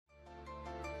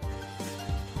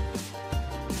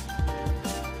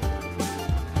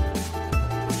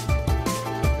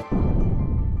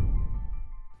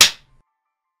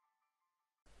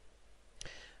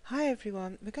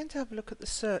everyone, we're going to have a look at the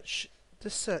search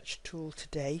tool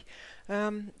today.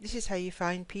 This is how you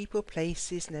find people,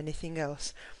 places and anything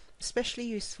else. Especially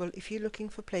useful if you're looking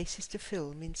for places to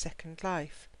film in Second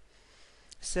Life.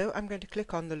 So I'm going to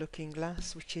click on the looking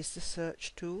glass, which is the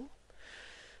search tool.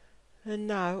 And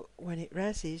now when it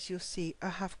reses, you'll see I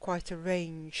have quite a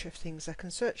range of things I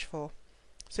can search for.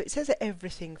 So it says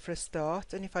everything for a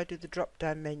start, and if I do the drop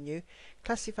down menu,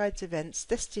 classified events,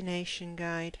 destination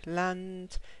guide,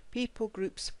 land, people,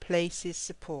 groups, places,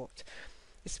 support.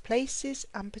 It's places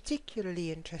I'm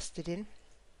particularly interested in.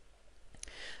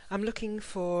 I'm looking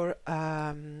for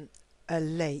a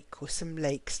lake or some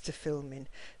lakes to film in.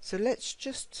 So let's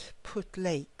just put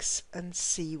lakes and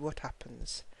see what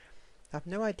happens. I've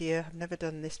no idea, I've never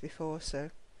done this before,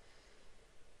 so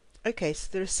okay, so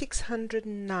there are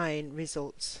 609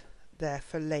 results there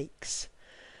for lakes.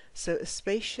 So a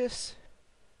spacious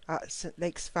St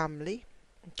Lakes family.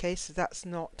 Okay, so that's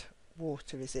not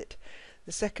water, is it?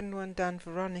 The second one down,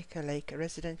 Veronica Lake, a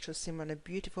residential sim on a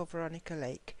beautiful Veronica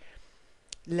Lake.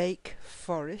 Lake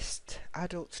Forest,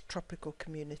 adult tropical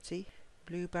community.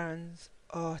 Blue Barrens,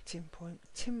 Art in Point,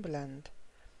 Timberland.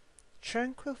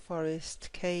 Tranquil Forest,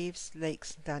 Caves,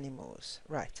 Lakes and Animals.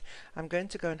 Right, I'm going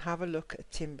to go and have a look at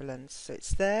Timberlands. So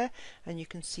it's there and you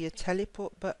can see a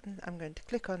teleport button. I'm going to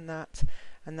click on that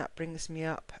and that brings me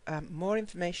up more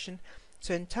information.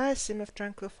 So entire sim of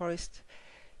Tranquil Forest,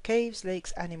 Caves,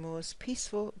 Lakes, Animals,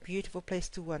 peaceful, beautiful place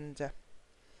to wander.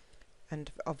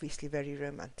 And obviously very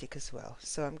romantic as well.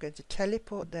 So I'm going to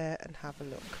teleport there and have a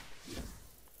look.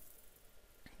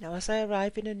 Now as I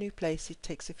arrive in a new place, it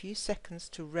takes a few seconds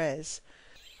to res.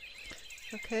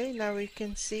 Okay, now we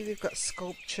can see we've got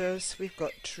sculptures, we've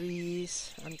got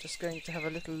trees. I'm just going to have a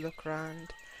little look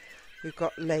around. We've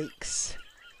got lakes.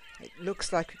 It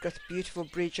looks like we've got a beautiful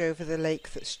bridge over the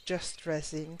lake that's just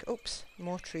resing. Oops,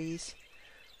 more trees.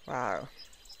 Wow.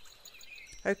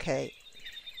 Okay.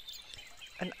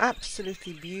 An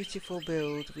absolutely beautiful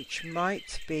build which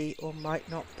might be or might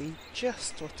not be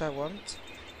just what I want.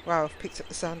 Wow, I've picked up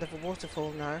the sound of a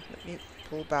waterfall now. Let me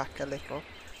pull back a little.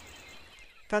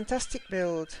 Fantastic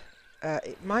build.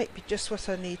 It might be just what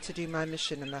I need to do my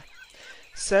machinima.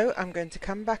 So I'm going to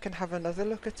come back and have another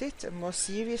look at it, a more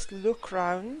serious look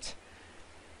round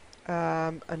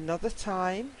another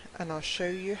time, and I'll show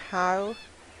you how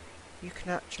you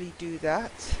can actually do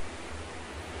that.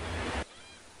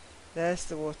 There's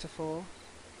the waterfall.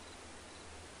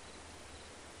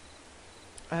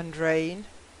 And rain.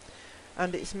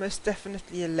 And it's most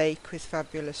definitely a lake with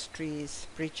fabulous trees,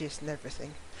 bridges and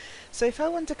everything. So if I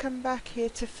want to come back here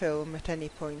to film at any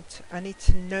point, I need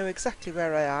to know exactly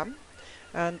where I am,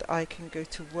 and I can go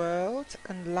to World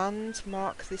and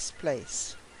landmark this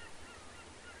place.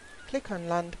 Click on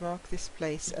landmark this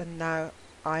place, and now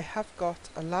I have got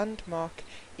a landmark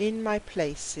in my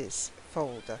places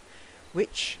folder,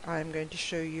 which I'm going to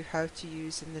show you how to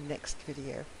use in the next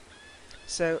video.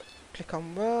 So click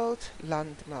on World,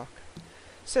 landmark.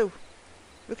 So,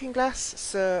 looking glass,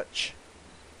 search,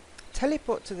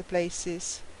 teleport to the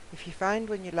places. If you find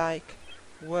one you like,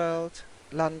 world,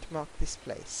 landmark this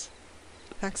place.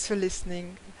 Thanks for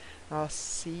listening. I'll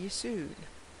see you soon.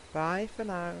 Bye for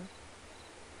now.